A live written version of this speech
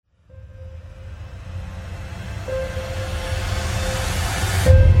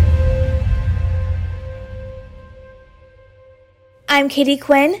I'm Katie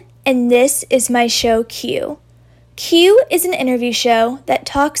Quinn, and this is my show Q. Q is an interview show that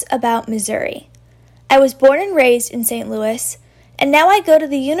talks about Missouri. I was born and raised in St. Louis, and now I go to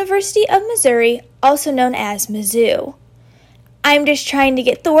the University of Missouri, also known as Mizzou. I'm just trying to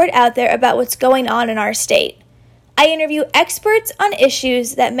get the word out there about what's going on in our state. I interview experts on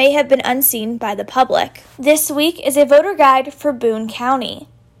issues that may have been unseen by the public. This week is a voter guide for Boone County.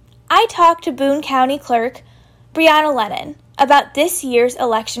 I talked to Boone County Clerk Brianna Lennon about this year's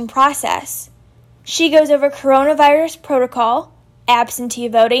election process. She goes over coronavirus protocol, absentee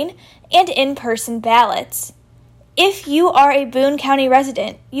voting, and in-person ballots. If you are a Boone County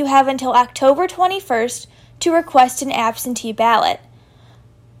resident, you have until October 21st to request an absentee ballot.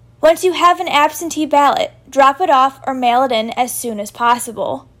 Once you have an absentee ballot, drop it off or mail it in as soon as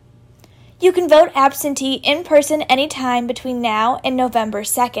possible. You can vote absentee in person anytime between now and November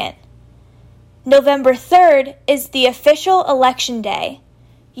 2nd. November 3rd is the official election day.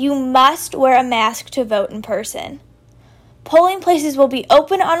 You must wear a mask to vote in person. Polling places will be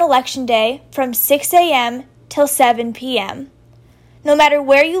open on Election Day from 6 a.m. till 7 p.m. No matter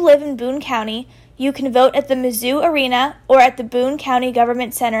where you live in Boone County, you can vote at the Mizzou Arena or at the Boone County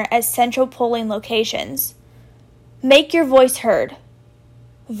Government Center as central polling locations. Make your voice heard.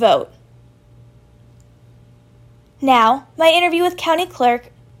 Vote. Now, my interview with County Clerk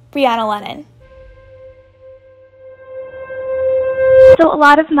Brianna Lennon. So a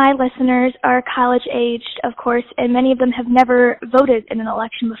lot of my listeners are college-aged, of course, and many of them have never voted in an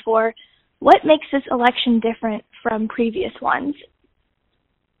election before. What makes this election different from previous ones?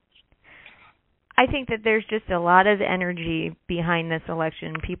 I think that there's just a lot of energy behind this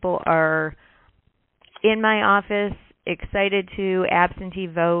election. People are in my office excited to absentee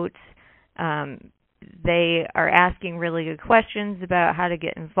vote. They are asking really good questions about how to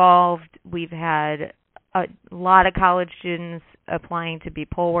get involved. We've had a lot of college students applying to be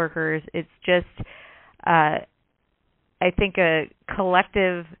poll workers. It's just, I think, a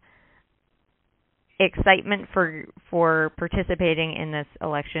collective excitement for participating in this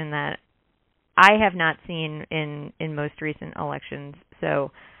election that I have not seen in most recent elections.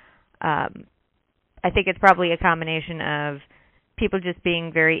 So I think it's probably a combination of people just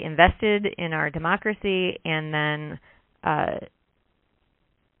being very invested in our democracy, and then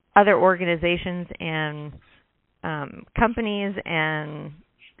other organizations and companies and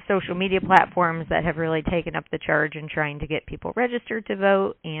social media platforms that have really taken up the charge in trying to get people registered to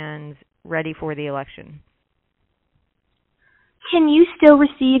vote and ready for the election. Can you still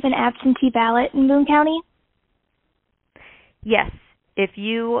receive an absentee ballot in Boone County? Yes. If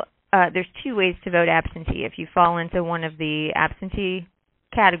you there's two ways to vote absentee. If you fall into one of the absentee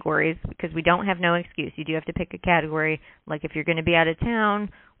categories, because we don't have no excuse. You do have to pick a category, like if you're going to be out of town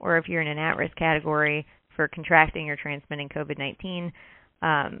or if you're in an at-risk category for contracting or transmitting COVID-19,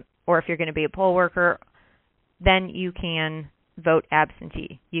 or if you're going to be a poll worker, then you can vote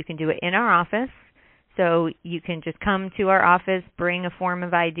absentee. You can do it in our office. So you can just come to our office, bring a form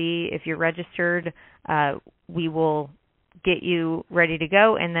of ID. If you're registered, we will get you ready to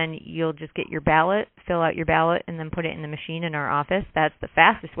go, and then you'll just get your ballot, fill out your ballot, and then put it in the machine in our office. That's the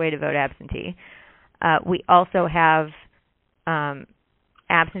fastest way to vote absentee. We also have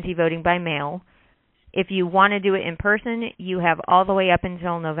absentee voting by mail. If you want to do it in person, you have all the way up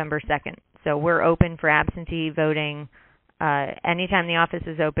until November 2nd. So we're open for absentee voting. Anytime the office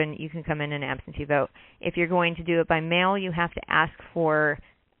is open, you can come in and absentee vote. If you're going to do it by mail, you have to ask for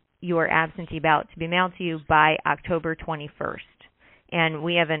your absentee ballot to be mailed to you by October 21st. And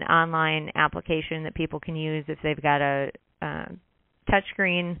we have an online application that people can use if they've got a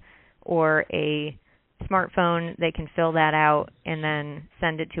touchscreen or a smartphone. They can fill that out and then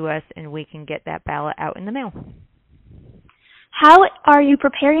send it to us, and we can get that ballot out in the mail. How are you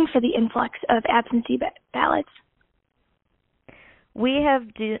preparing for the influx of absentee ballots?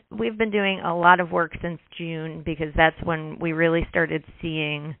 We've been doing a lot of work since June, because that's when we really started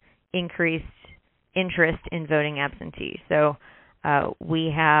seeing increased interest in voting absentee. So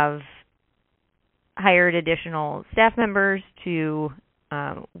we have hired additional staff members to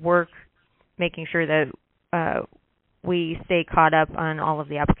work making sure that we stay caught up on all of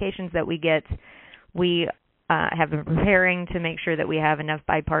the applications that we get. We have been preparing to make sure that we have enough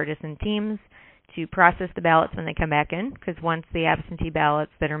bipartisan teams to process the ballots when they come back in, because once the absentee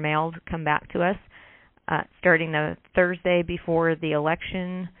ballots that are mailed come back to us, starting the Thursday before the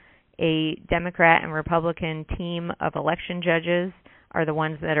election, a Democrat and Republican team of election judges are the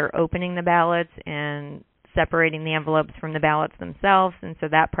ones that are opening the ballots and separating the envelopes from the ballots themselves. And so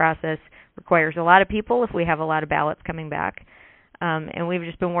that process requires a lot of people if we have a lot of ballots coming back. And we've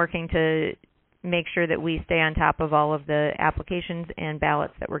just been working to make sure that we stay on top of all of the applications and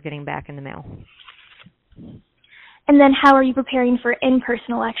ballots that we're getting back in the mail. And then how are you preparing for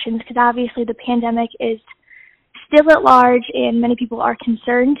in-person elections? Because obviously the pandemic is still at large and many people are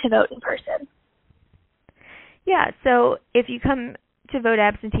concerned to vote in person. Yeah, so if you come to vote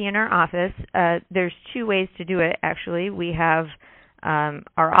absentee in our office, there's two ways to do it, actually. We have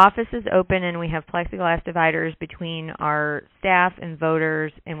our office is open, and we have plexiglass dividers between our staff and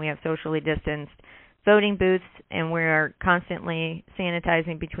voters, and we have socially distanced voting booths, and we are constantly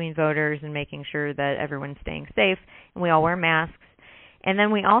sanitizing between voters and making sure that everyone's staying safe, and we all wear masks. And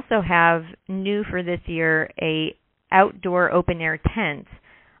then we also have, new for this year, a outdoor open-air tent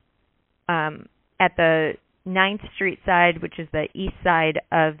at the 9th Street side, which is the east side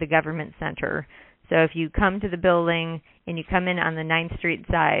of the Government Center. So if you come to the building and you come in on the 9th Street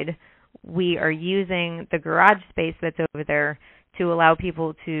side, we are using the garage space that's over there to allow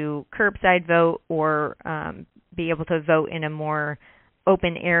people to curbside vote or be able to vote in a more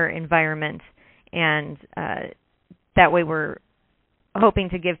open-air environment. And that way we're hoping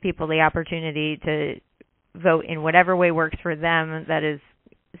to give people the opportunity to vote in whatever way works for them that is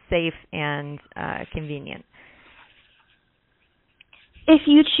safe and convenient. If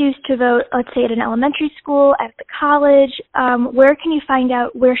you choose to vote, let's say at an elementary school, at the college, where can you find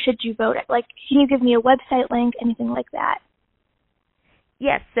out where should you vote? Like, can you give me a website link, anything like that?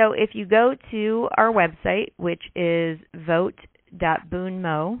 Yes, so if you go to our website, which is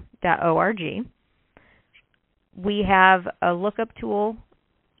vote.boonmo.org, we have a lookup tool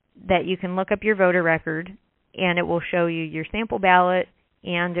that you can look up your voter record, and it will show you your sample ballot,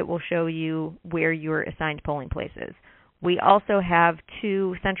 and it will show you where your assigned polling place is. We also have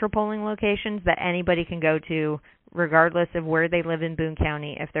 2 central polling locations that anybody can go to regardless of where they live in Boone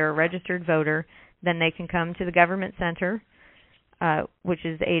County. If they're a registered voter, then they can come to the Government Center, which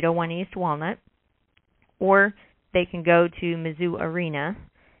is 801 East Walnut, or they can go to Mizzou Arena,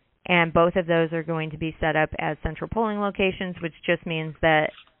 and both of those are going to be set up as central polling locations, which just means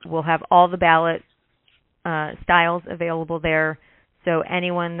that we'll have all the ballot styles available there, so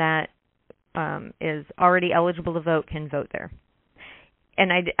anyone that is already eligible to vote can vote there.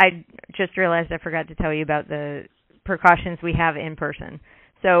 And I just realized I forgot to tell you about the precautions we have in person.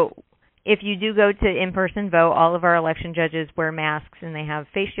 So if you do go to in-person vote, all of our election judges wear masks and they have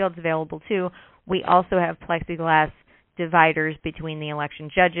face shields available too. We also have plexiglass dividers between the election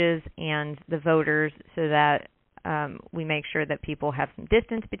judges and the voters so that we make sure that people have some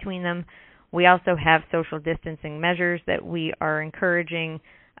distance between them. We also have social distancing measures that we are encouraging.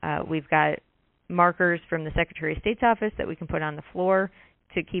 We've got markers from the Secretary of State's office that we can put on the floor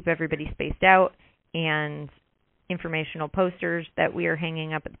to keep everybody spaced out, and informational posters that we are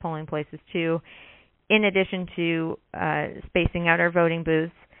hanging up at the polling places too, in addition to spacing out our voting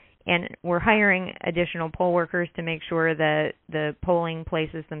booths. And we're hiring additional poll workers to make sure that the polling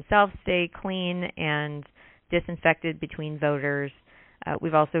places themselves stay clean and disinfected between voters.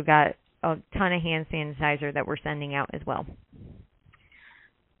 We've also got a ton of hand sanitizer that we're sending out as well.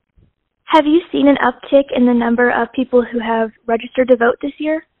 Have you seen an uptick in the number of people who have registered to vote this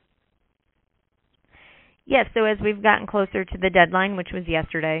year? Yes, so as we've gotten closer to the deadline, which was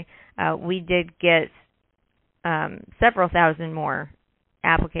yesterday, we did get several thousand more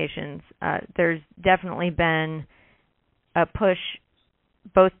applications. There's definitely been a push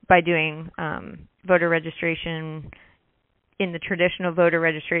both by doing voter registration in the traditional voter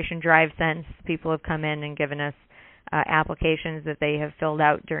registration drive sense. People have come in and given us applications that they have filled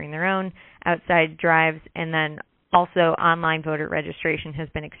out during their own outside drives, and then also online voter registration has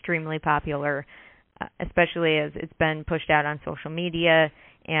been extremely popular, especially as it's been pushed out on social media,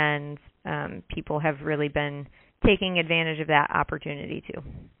 and people have really been taking advantage of that opportunity too.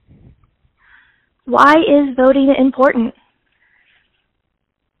 Why is voting important?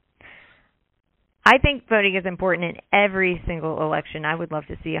 I think voting is important in every single election. I would love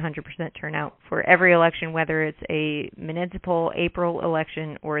to see 100% turnout for every election, whether it's a municipal April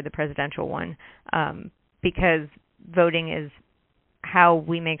election or the presidential one, because voting is how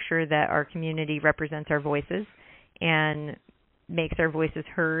we make sure that our community represents our voices and makes our voices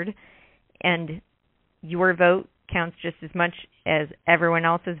heard. And your vote counts just as much as everyone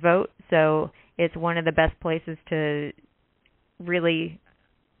else's vote, so it's one of the best places to really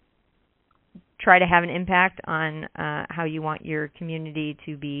try to have an impact on how you want your community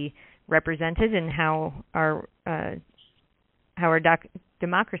to be represented and how our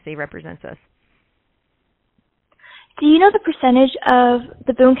democracy represents us. Do you know the percentage of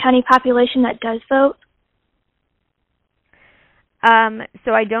the Boone County population that does vote?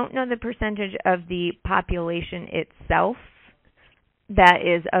 So I don't know the percentage of the population itself. that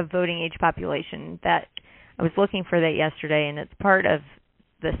is of voting age population. That I was looking for that yesterday, and it's part of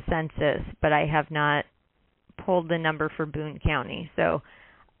the census, but I have not pulled the number for Boone County. So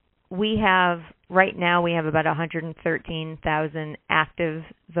right now we have about 113,000 active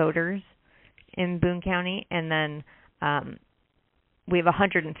voters in Boone County, and then we have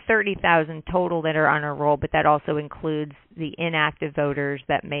 130,000 total that are on our roll, but that also includes the inactive voters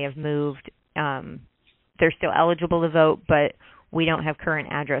that may have moved. They're still eligible to vote, but we don't have current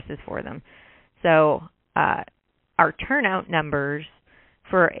addresses for them. So our turnout numbers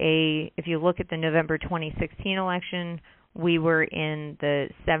if you look at the November 2016 election, we were in the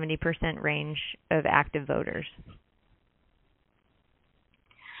 70% range of active voters.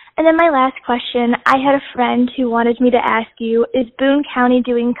 And then my last question, I had a friend who wanted me to ask you, is Boone County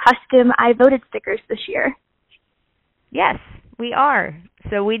doing custom I Voted stickers this year? Yes, we are.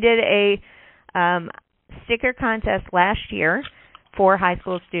 So we did a sticker contest last year for high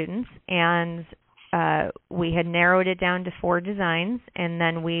school students, and we had narrowed it down to 4 designs, and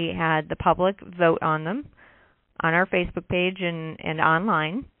then we had the public vote on them on our Facebook page and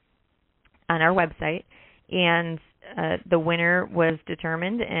online on our website. And the winner was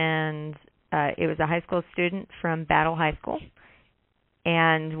determined, and it was a high school student from Battle High School.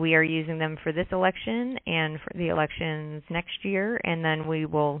 And we are using them for this election and for the elections next year, and then we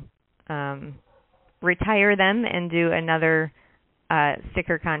will retire them and do another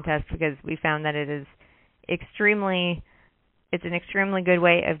sticker contest, because we found that it's an extremely good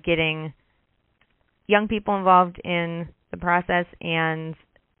way of getting young people involved in the process and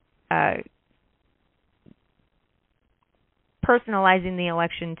personalizing the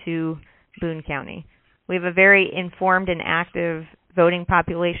election to Boone County. We have a very informed and active voting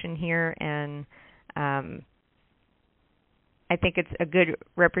population here, and I think it's a good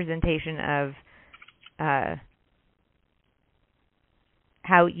representation of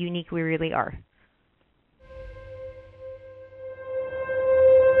how unique we really are.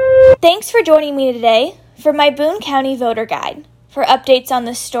 Thanks for joining me today for my Boone County Voter Guide. For updates on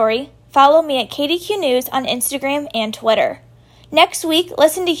this story, follow me at KDQ News on Instagram and Twitter. Next week,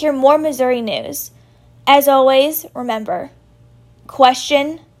 listen to hear more Missouri news. As always, remember,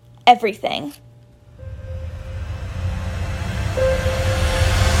 question everything.